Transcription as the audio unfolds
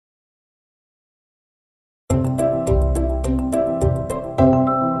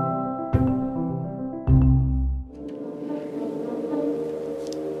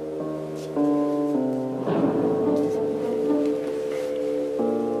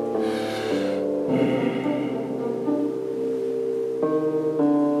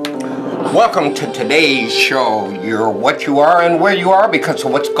Welcome to today's show. You're what you are and where you are because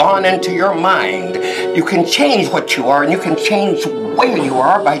of what's gone into your mind. You can change what you are and you can change where you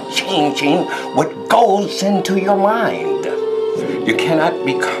are by changing what goes into your mind. You cannot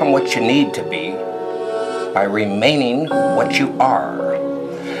become what you need to be by remaining what you are.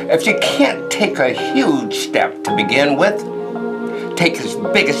 If you can't take a huge step to begin with, take as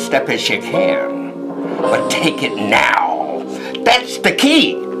big a step as you can, but take it now. That's the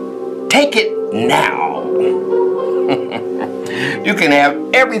key. Take it now. You can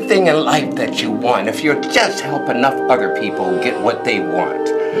have everything in life that you want if you just help enough other people get what they want.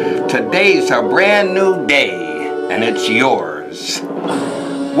 Today's a brand new day, and it's yours.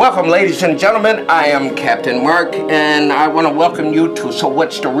 Welcome, ladies and gentlemen. I am Captain Mark, and I want to welcome you to So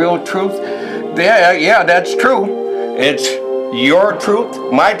What's the Real Truth? Yeah, that's true. It's your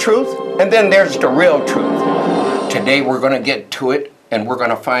truth, my truth, and then there's the real truth. Today we're going to get to it, and we're going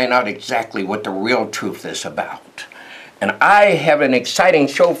to find out exactly what the real truth is about. And I have an exciting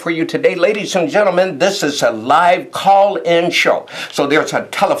show for you today. Ladies and gentlemen, this is a live call-in show. So there's a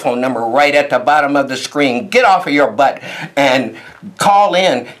telephone number right at the bottom of the screen. Get off of your butt and call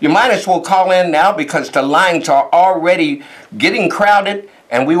in. You might as well call in now because the lines are already getting crowded,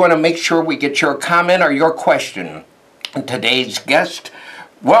 and we want to make sure we get your comment or your question. And today's guest,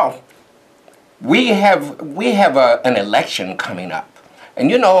 well, we have an election coming up. And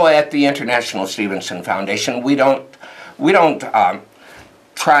you know, at the International Stevenson Foundation, we don't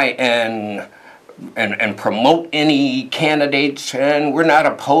try and promote any candidates, and we're not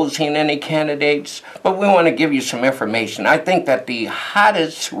opposing any candidates, but we want to give you some information. I think that the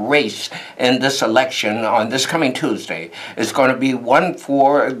hottest race in this election on this coming Tuesday is going to be one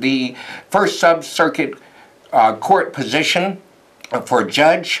for the first sub-circuit court position for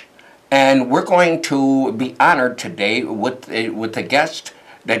judge. And we're going to be honored today with a guest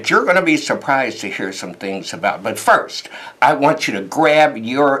that you're going to be surprised to hear some things about. But first, I want you to grab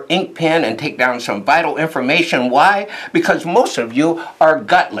your ink pen and take down some vital information. Why? Because most of you are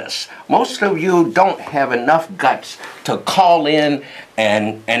gutless. Most of you don't have enough guts to call in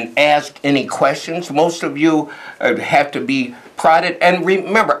and ask any questions. Most of you have to be prodded. And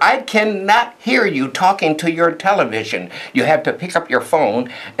remember, I cannot hear you talking to your television. You have to pick up your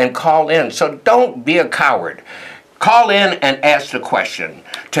phone and call in. So don't be a coward. Call in and ask the question.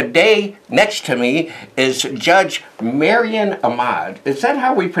 Today, next to me is Judge Maryam Ahmad. Is that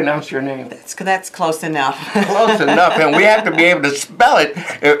how we pronounce your name? That's close enough. Close enough, and we have to be able to spell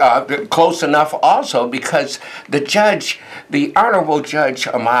it close enough also, because the Honorable Judge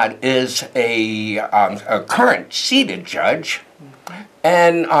Ahmad is a current seated judge.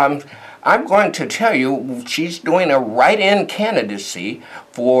 And I'm going to tell you, she's doing a write-in candidacy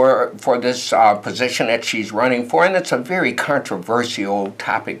for this position that she's running for, and it's a very controversial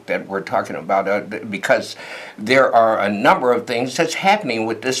topic that we're talking about because there are a number of things that's happening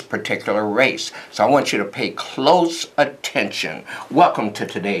with this particular race. So I want you to pay close attention. Welcome to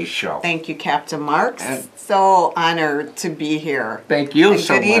today's show. Thank you, Captain Mark. So honored to be here. Thank you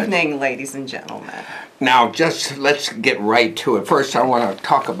so much. Good evening, ladies and gentlemen. Now, let's get right to it. First, I want to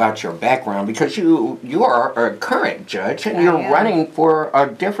talk about your background, because you are a current judge, and you're running for a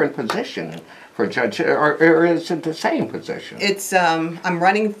different position for judge, or is it the same position? It's I'm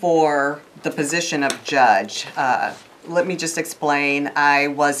running for the position of judge. Let me just explain. I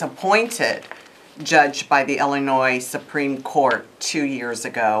was appointed judge by the Illinois Supreme Court 2 years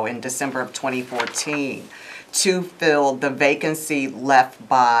ago in December of 2014 to fill the vacancy left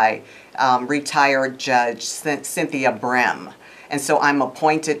by retired Judge Cynthia Brim. And so I'm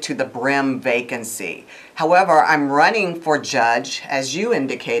appointed to the Brim vacancy. However, I'm running for judge, as you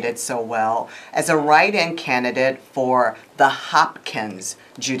indicated so well, as a write-in candidate for the Hopkins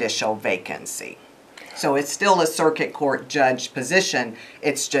judicial vacancy. So it's still a circuit court judge position.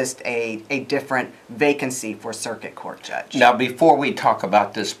 It's just a different vacancy for circuit court judge. Now, before we talk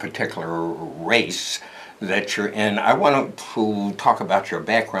about this particular race that you're in, I want to talk about your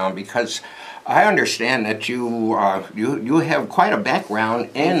background, because I understand that you have quite a background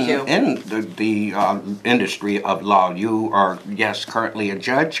in the industry of law. You are, yes, currently a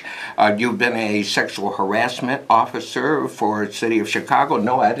judge. You've been a sexual harassment officer for the city of Chicago.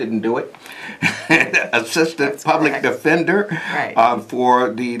 No, I didn't do it. Assistant public defender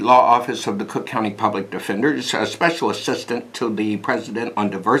for the law office of the Cook County Public Defenders, a special assistant to the president on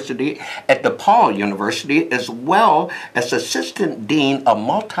diversity at DePaul University, as well as assistant dean of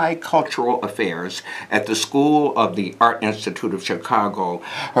multicultural Affairs at the School of the Art Institute of Chicago.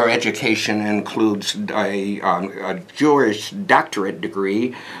 Her education includes a Juris Doctorate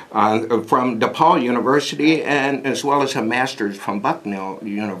degree from DePaul University, and as well as a master's from Bucknell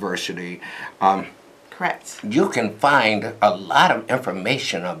University. Correct. You can find a lot of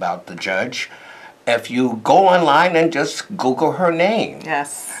information about the judge if you go online and just Google her name.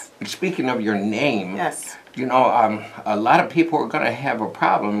 Yes. Speaking of your name, Yes. you know, a lot of people are going to have a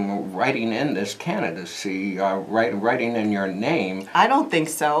problem writing in this candidacy, writing in your name. I don't think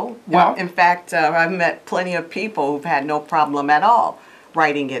so. Well, in fact, I've met plenty of people who've had no problem at all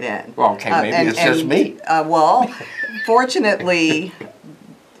writing it in. Well, okay, maybe it's just me. Well, fortunately,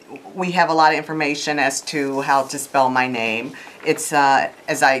 we have a lot of information as to how to spell my name. It's,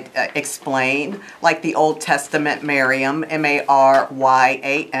 as I explained, like the Old Testament Maryam, M-A-R-Y-A-M.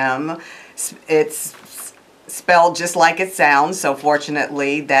 It's spelled just like it sounds, so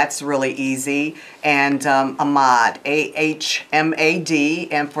fortunately that's really easy. And Ahmad,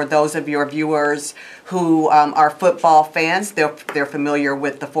 A-H-M-A-D, and for those of your viewers who are football fans, they're familiar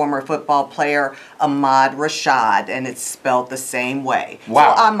with the former football player Ahmad Rashad, and it's spelled the same way.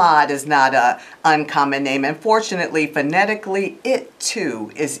 Wow. So Ahmad is not an uncommon name, and fortunately, phonetically, it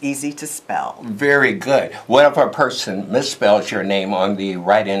too is easy to spell. Very good. What if a person misspells your name on the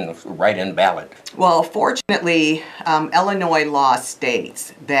write-in ballot? Well, fortunately, Illinois law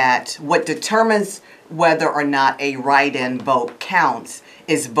states that what determines whether or not a write-in vote counts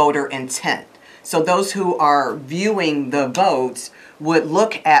is voter intent. So those who are viewing the votes would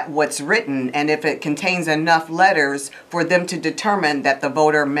look at what's written, and if it contains enough letters for them to determine that the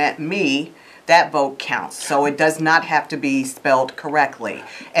voter meant me, that vote counts. So it does not have to be spelled correctly.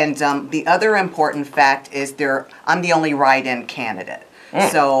 And the other important fact is I'm the only write-in candidate.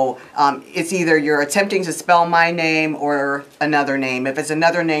 So it's either you're attempting to spell my name or another name. If it's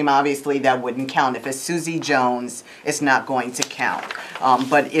another name, obviously that wouldn't count. If it's Susie Jones, it's not going to count.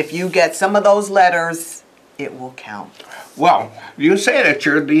 But if you get some of those letters, it will count. Well, you say that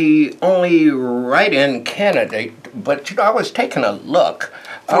you're the only write-in candidate, but you know, I was taking a look.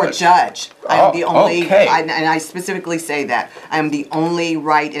 For judge. I'm the only, okay. and I specifically say that. I am the only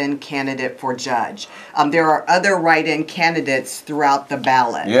write-in candidate for judge. There are other write-in candidates throughout the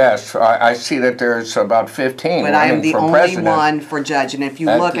ballot. Yes, I see that there's about 15 But I am the only president. one for judge. And if you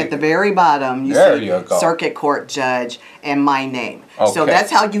look at the very bottom, you see circuit court judge and my name. Okay. So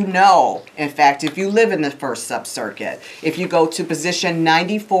that's how you know, in fact, if you live in the first sub-circuit. If you go to position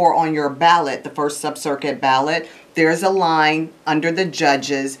 94 on your ballot, the first sub-circuit ballot, there's a line under the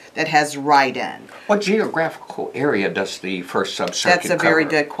judges that has write-in. What geographical area does the first sub-circuit That's a very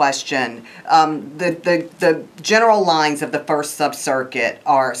good question. The general lines of the first sub-circuit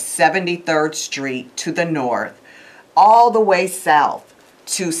are 73rd Street to the north, all the way south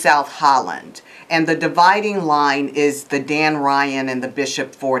to South Holland. And the dividing line is the Dan Ryan and the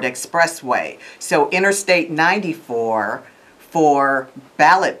Bishop Ford Expressway. So Interstate 94 for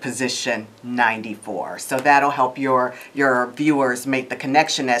ballot position 94. So that'll help your viewers make the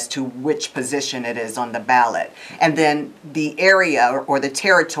connection as to which position it is on the ballot. And then the area or the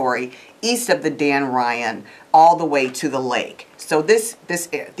territory east of the Dan Ryan all the way to the lake. So these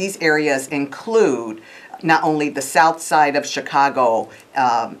areas include not only the south side of Chicago,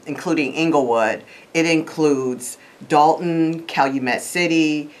 including Englewood, it includes Dalton, Calumet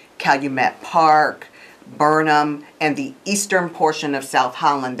City, Calumet Park, Burnham, and the eastern portion of South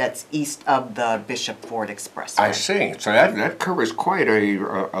Holland that's east of the Bishop Ford Expressway. I see. So that covers quite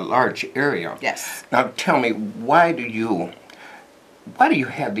a large area. Yes. Now tell me, why do you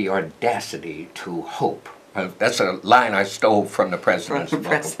have the audacity to hope? That's a line I stole from the president's book,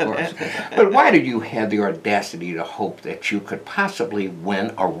 of course. But why did you have the audacity to hope that you could possibly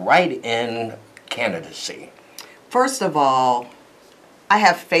win a write-in candidacy? First of all, I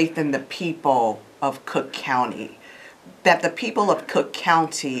have faith in the people of Cook County, that the people of Cook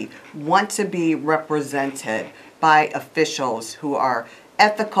County want to be represented by officials who are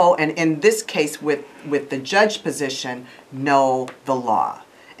ethical and, in this case with the judge position, know the law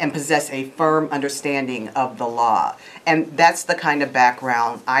and possess a firm understanding of the law. And that's the kind of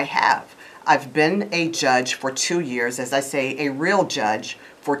background I have. I've been a judge for 2 years, as I say, a real judge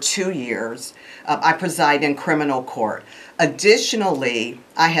for 2 years. I preside in criminal court. Additionally,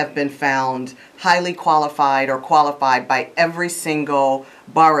 I have been found highly qualified or qualified by every single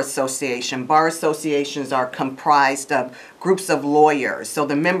bar association. Bar associations are comprised of groups of lawyers. So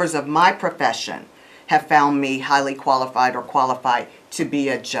the members of my profession have found me highly qualified or qualified to be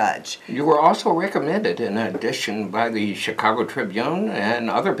a judge. You were also recommended, in addition, by the Chicago Tribune and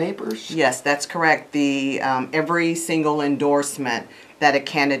other papers? Yes, that's correct. Every single endorsement that a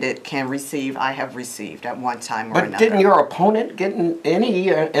candidate can receive, I have received at one time or But another. didn't your opponent get any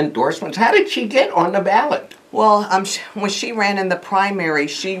endorsements? How did she get on the ballot? Well, when she ran in the primary,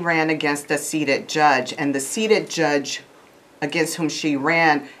 she ran against a seated judge, and the seated judge against whom she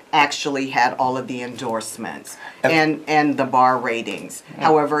ran actually had all of the endorsements and the bar ratings.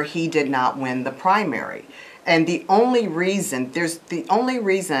 However, he did not win the primary. And the only reason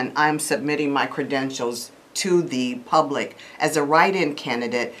I'm submitting my credentials to the public as a write-in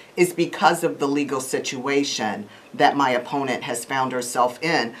candidate is because of the legal situation that my opponent has found herself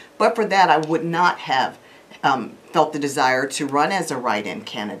in. But for that, I would not have felt the desire to run as a write-in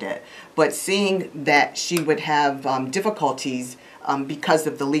candidate. But seeing that she would have difficulties because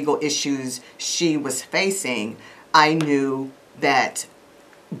of the legal issues she was facing, I knew that,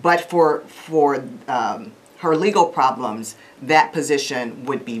 but for her legal problems, that position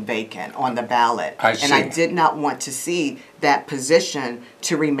would be vacant on the ballot. I see. And I did not want to see that position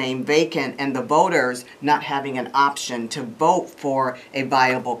to remain vacant and the voters not having an option to vote for a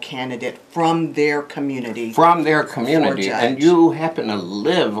viable candidate from their community. From their community. judge. And you happen to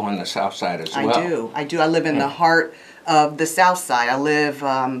live on the south side as well. I do. I live in the heart of the south side. I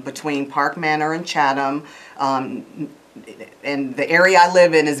live between Park Manor and Chatham. And the area I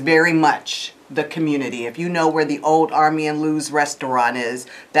live in is very much the community. If you know where the old Army and Lou's restaurant is,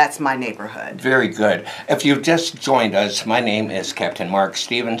 that's my neighborhood. Very good. If you've just joined us, my name is Captain Mark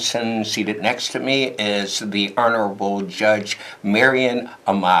Stevenson. Seated next to me is the Honorable Judge Maryam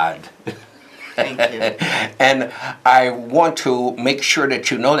Ahmad. Thank you. And I want to make sure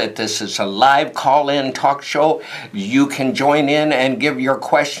that you know that this is a live call-in talk show. You can join in and give your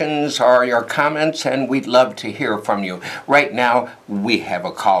questions or your comments, and we'd love to hear from you. Right now, we have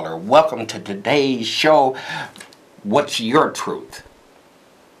a caller. Welcome to today's show. What's your truth?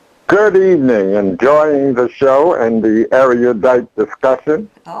 Good evening. Enjoying the show and the erudite discussion.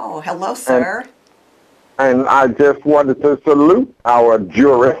 Oh, hello, sir. And I just wanted to salute our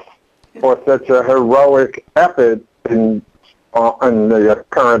jurists for such a heroic effort in the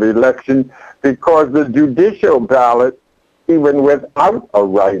current election, because the judicial ballot, even without a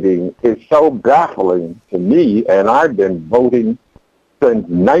writing, is so baffling to me. And I've been voting since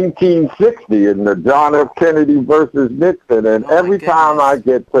 1960 in the John F. Kennedy versus Nixon, and every time I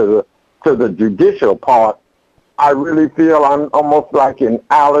get to the judicial part, I really feel I'm almost like in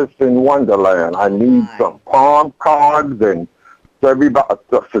Alice in Wonderland. I need some palm cards and everybody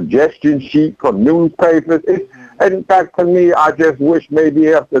a suggestion sheet from newspapers. And in fact, to me, I just wish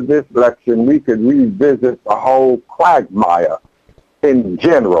maybe after this election we could revisit the whole quagmire in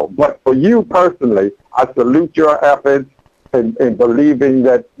general. But for you personally, I salute your efforts in believing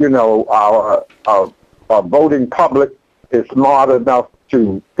that, you know, our voting public is smart enough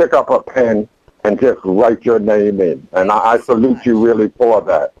to pick up a pen and just write your name in. And I salute you really for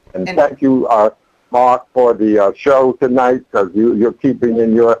that. And thank you, Mark, for the show tonight, because you're keeping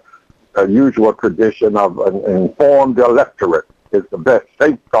in your usual tradition of an informed electorate. It's the best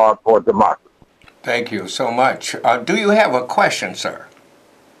safeguard for democracy. Thank you so much. Do you have a question, sir?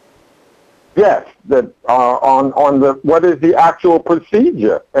 Yes, that on the what is the actual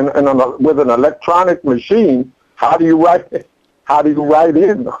procedure, and with an electronic machine, how do you write it? How do you write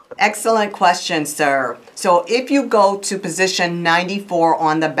in? Excellent question, sir. So if you go to position 94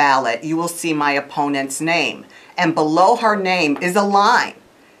 on the ballot, you will see my opponent's name. And below her name is a line.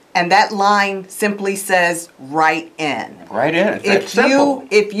 And that line simply says write in. Write in. That's simple.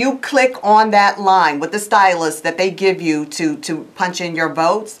 If you click on that line with the stylus that they give you to punch in your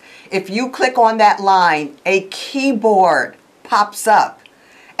votes, if you click on that line, a keyboard pops up.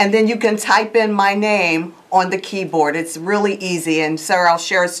 And then you can type in my name on the keyboard. It's really easy. And sir, I'll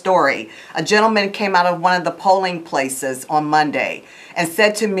share a story. A gentleman came out of one of the polling places on Monday and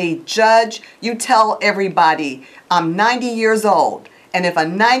said to me, Judge, you tell everybody I'm 90 years old. And if a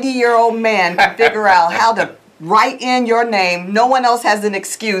 90-year-old man can figure out how to write in your name, no one else has an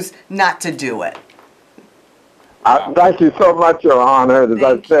excuse not to do it. Thank you so much, Your Honor, as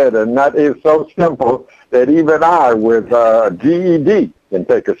I said, and that is so simple that even I, with GED, can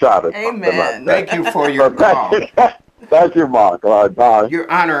take a shot at something like that. Thank you for your call. Thank you, Mark. All right, bye.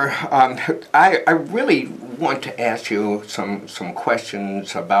 Your Honor, I really want to ask you some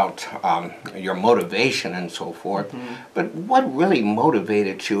questions about your motivation and so forth. But what really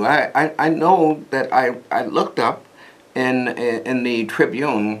motivated you? I know that I looked up in the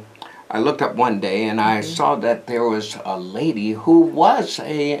Tribune. I looked up one day and I saw that there was a lady who was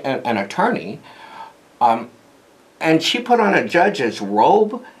an attorney, and she put on a judge's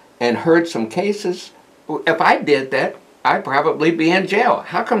robe and heard some cases. If I did that, I'd probably be in jail.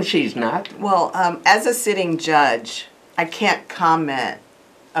 How come she's not? Well, as a sitting judge, I can't comment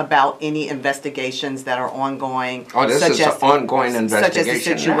about any investigations that are ongoing. Oh, this is an ongoing investigation. Such as the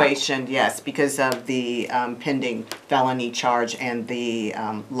situation, yes, because of the pending felony charge and the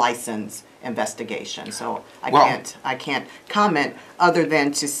license investigation. So I can't comment other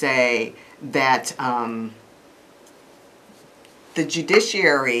than to say that the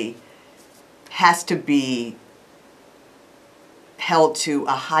judiciary has to be held to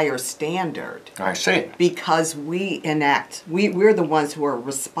a higher standard. I see. Because we're the ones who are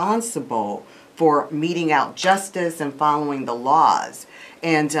responsible for meting out justice and following the laws.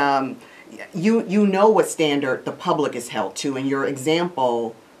 And you know what standard the public is held to, and your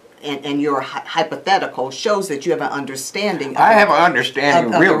example and your hypothetical shows that you have an understanding. I have an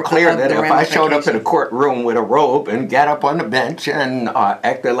understanding real clear that if I showed up in a courtroom with a robe and got up on the bench and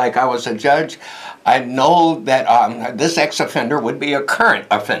acted like I was a judge, I know that this ex-offender would be a current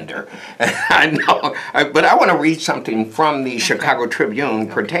offender. I know, but I want to read something from the Chicago Tribune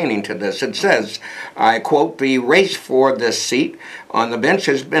pertaining to this. It says, I quote, "The race for this seat on the bench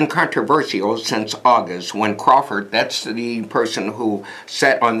has been controversial since August when Crawford," that's the person who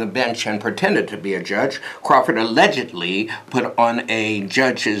sat on the bench and pretended to be a judge, Crawford allegedly put on a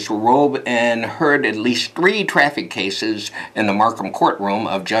judge's robe and heard at least 3 traffic cases in the Markham courtroom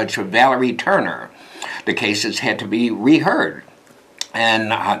of Judge Valerie Turner. The cases had to be reheard.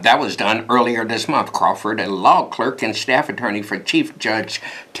 And that was done earlier this month. Crawford, a law clerk and staff attorney for Chief Judge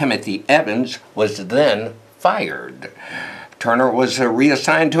Timothy Evans, was then fired. Turner was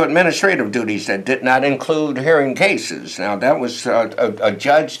reassigned to administrative duties that did not include hearing cases. Now, that was a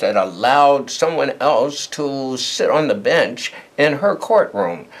judge that allowed someone else to sit on the bench in her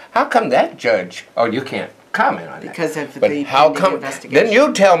courtroom. How come that judge, oh, you can't comment on that. Because of but the how come, investigation. then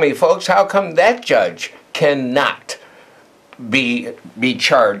you tell me, folks, how come that judge cannot be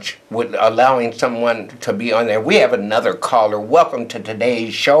charged with allowing someone to be on there? We have another caller. Welcome to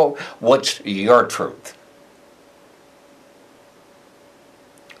today's show. What's your truth?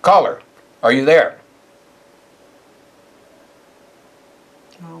 Caller, are you there?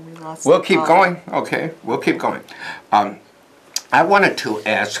 Oh, we lost We'll the keep caller. going. Okay, we'll keep going. I wanted to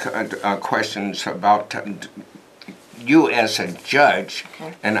ask questions about you as a judge,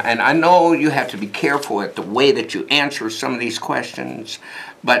 Okay. and I know you have to be careful at the way that you answer some of these questions,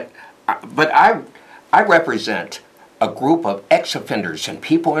 but I represent a group of ex-offenders and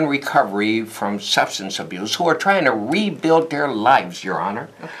people in recovery from substance abuse who are trying to rebuild their lives, Your Honor.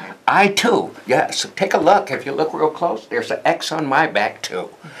 Okay. I too, yes. Take a look. If you look real close, there's an X on my back too.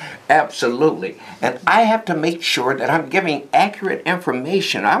 Absolutely. And I have to make sure that I'm giving accurate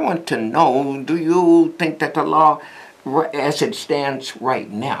information. I want to know, do you think that the law, as it stands right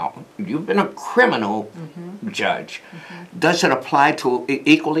now, you've been a criminal judge, does it apply to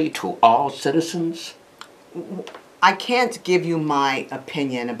equally to all citizens? I can't give you my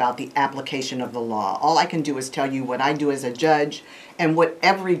opinion about the application of the law. All I can do is tell you what I do as a judge and what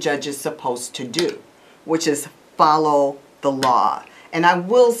every judge is supposed to do, which is follow the law. And I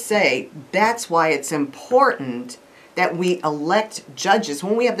will say that's why it's important that we elect judges.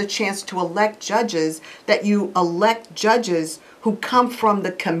 When we have the chance to elect judges, that you elect judges who come from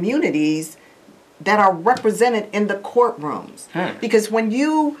the communities that are represented in the courtrooms. Because when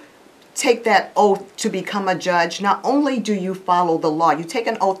you take that oath to become a judge, not only do you follow the law, you take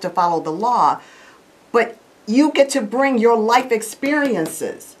an oath to follow the law, but you get to bring your life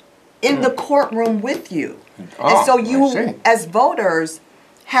experiences in the courtroom with you. And so you, as voters,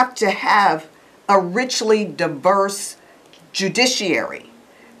 have to have a richly diverse judiciary,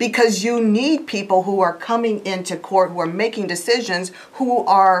 because you need people who are coming into court, who are making decisions, who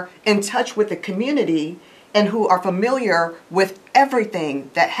are in touch with the community and who are familiar with everything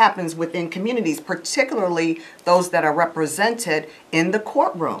that happens within communities, particularly those that are represented in the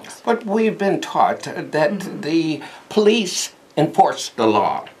courtrooms. But we've been taught that the police enforce the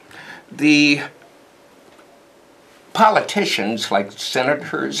law. The politicians, like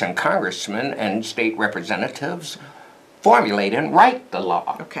senators and congressmen and state representatives, formulate and write the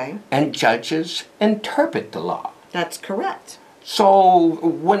law. Okay. And judges interpret the law. That's correct. So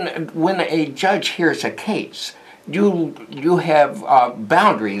when a judge hears a case, you have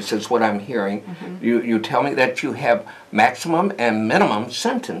boundaries, is what I'm hearing. You tell me that you have maximum and minimum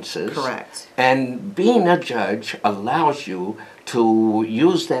sentences. Correct. And being a judge allows you to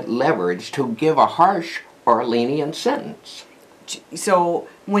use that leverage to give a harsh or a lenient sentence. So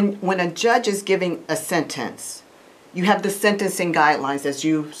when a judge is giving a sentence, you have the sentencing guidelines, as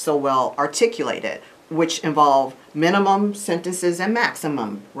you so well articulated, which involve minimum sentences and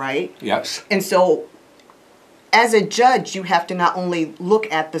maximum, right? Yes. And so as a judge, you have to not only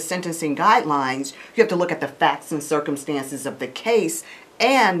look at the sentencing guidelines, you have to look at the facts and circumstances of the case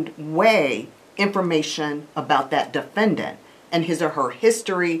and weigh information about that defendant and his or her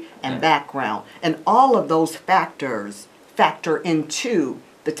history and background. And all of those factors factor into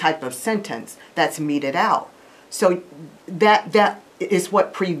the type of sentence that's meted out. So that is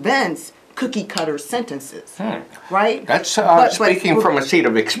what prevents cookie cutter sentences, right? That's speaking from a seat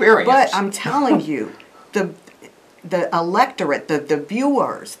of experience. But I'm telling you, the electorate, the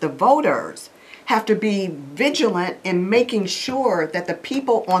viewers, the voters have to be vigilant in making sure that the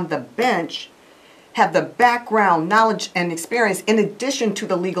people on the bench have the background, knowledge, and experience in addition to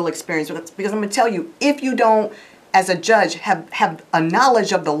the legal experience. Because I'm going to tell you, if you don't, as a judge, have a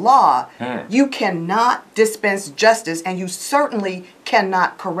knowledge of the law, you cannot dispense justice, and you certainly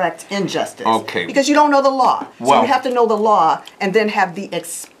cannot correct injustice. Okay. Because you don't know the law. So Well, you have to know the law and then have the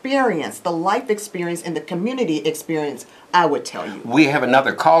experience, the life experience and the community experience, I would tell you. we have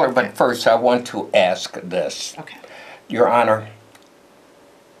another caller, but first I want to ask this. Okay. Your Honor,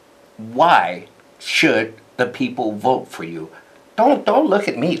 why should the people vote for you? Don't look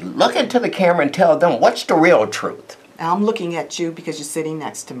at me. Look into the camera and tell them what's the real truth. I'm looking at you because you're sitting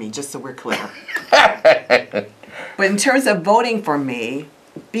next to me, just so we're clear. But in terms of voting for me,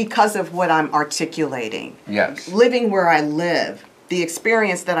 because of what I'm articulating, Yes. living where I live, the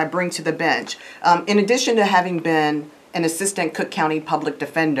experience that I bring to the bench, in addition to having been an assistant Cook County public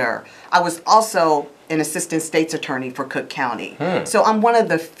defender, I was also an assistant state's attorney for Cook County. So I'm one of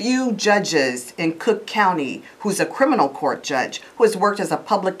the few judges in Cook County who's a criminal court judge who has worked as a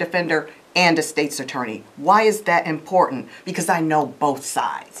public defender and a state's attorney. Why is that important? Because I know both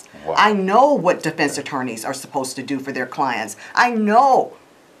sides. Wow. I know what defense attorneys are supposed to do for their clients. I know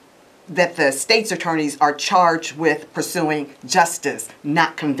that the state's attorneys are charged with pursuing justice,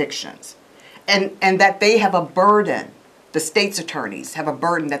 not convictions. And that they have a burden. The state's attorneys have a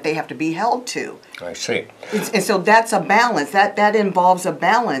burden that they have to be held to. I see. And so that's a balance. That involves a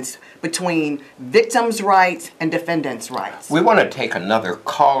balance between victims' rights and defendants' rights. We want to take another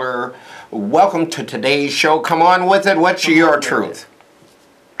caller. Welcome to today's show. Come on with it. What's your truth?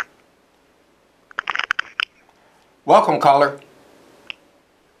 Welcome, caller.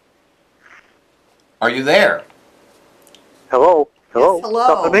 Are you there? Hello? Hello? Yes, hello.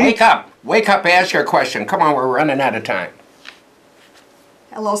 Talk to me? Wake up. Wake up, ask your question. Come on, we're running out of time.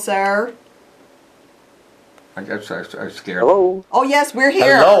 Hello, sir. I guess I scared. Hello? Oh, yes, we're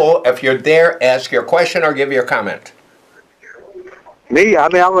here. Hello, if you're there, ask your question or give your comment. Me,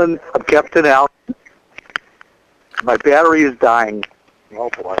 I'm Alan. I'm Captain Alan. My battery is dying. Oh,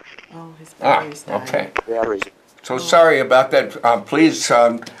 boy. Oh, his battery's dying. Okay. Battery. So sorry about that. Please,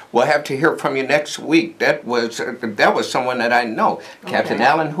 we'll have to hear from you next week. That was someone that I know, Captain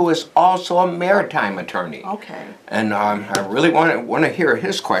Allen, who is also a maritime attorney. Okay. And I really want to hear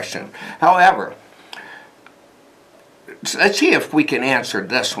his question. However, let's see if we can answer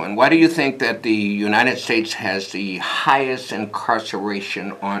this one. Why do you think that the United States has the highest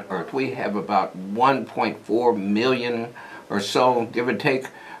incarceration on earth? We have about 1.4 million or so, give or take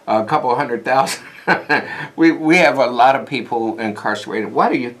a couple 100,000. we have a lot of people incarcerated.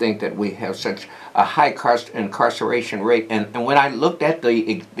 Why do you think that we have such a high incarceration rate? And when I looked at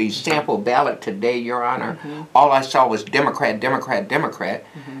the sample ballot today, Your Honor, all I saw was Democrat, Democrat, Democrat.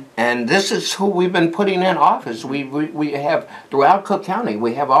 And this is who we've been putting in office. We have, throughout Cook County,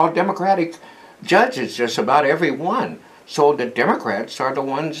 we have all Democratic judges, just about every one. So the Democrats are the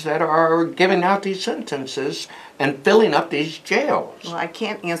ones that are giving out these sentences and filling up these jails. Well, I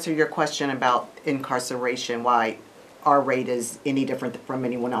can't answer your question about incarceration, why our rate is any different from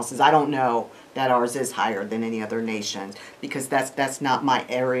anyone else's. I don't know that ours is higher than any other nation because that's not my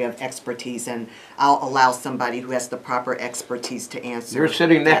area of expertise, and I'll allow somebody who has the proper expertise to answer. You're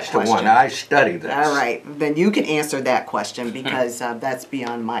sitting next to one. I study this. All right. Then you can answer that question because that's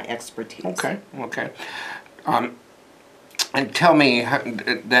beyond my expertise. Okay, okay. And tell me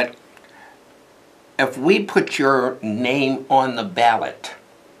that if we put your name on the ballot,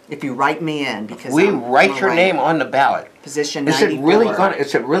 if you write me in, because we write your name on the ballot. Position Is 94.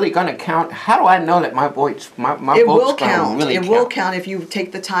 it really gonna count? How do I know that my vote's my It vote's will gonna count. really It count? will count if you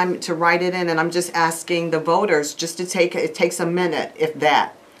take the time to write it in. And I'm just asking the voters just to take it takes a minute, if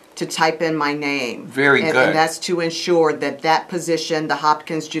that, to type in my name. Very good. And that's to ensure that position, the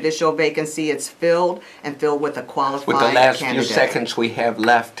Hopkins judicial vacancy, it's filled and filled with a qualified With the last candidate. few seconds we have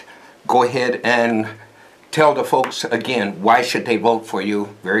left, go ahead and tell the folks again, why should they vote for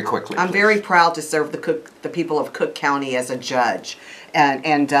you very quickly? I'm very proud to serve the people of Cook County as a judge,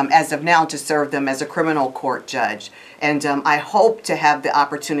 and as of now to serve them as a criminal court judge. And I hope to have the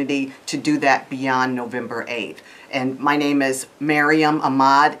opportunity to do that beyond November 8th. And my name is Maryam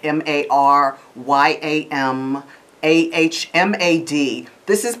Ahmad, M-A-R-Y-A-M-A-H-M-A-D.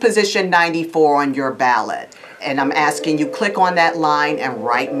 This is position 94 on your ballot. And I'm asking you, click on that line and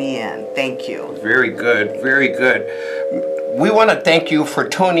write me in. Thank you. Very good, very good. We want to thank you for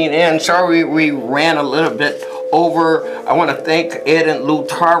tuning in. Sorry we ran a little bit over. I want to thank Ed and Lou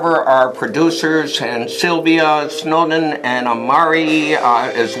Tarver, our producers, and Sylvia Snowden and Amari,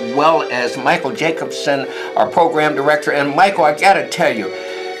 as well as Michael Jacobson, our program director. And Michael, I got to tell you,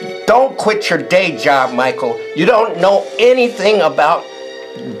 don't quit your day job, Michael. You don't know anything about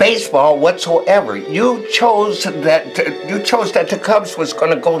baseball whatsoever. You chose that the Cubs was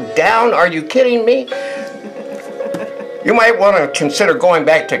going to go down. Are you kidding me? You might want to consider going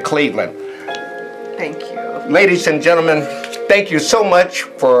back to Cleveland. Thank you. Ladies and gentlemen, thank you so much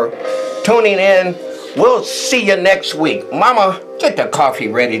for tuning in. We'll see you next week. Mama, get the coffee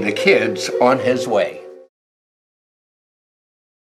ready. The kid's on his way.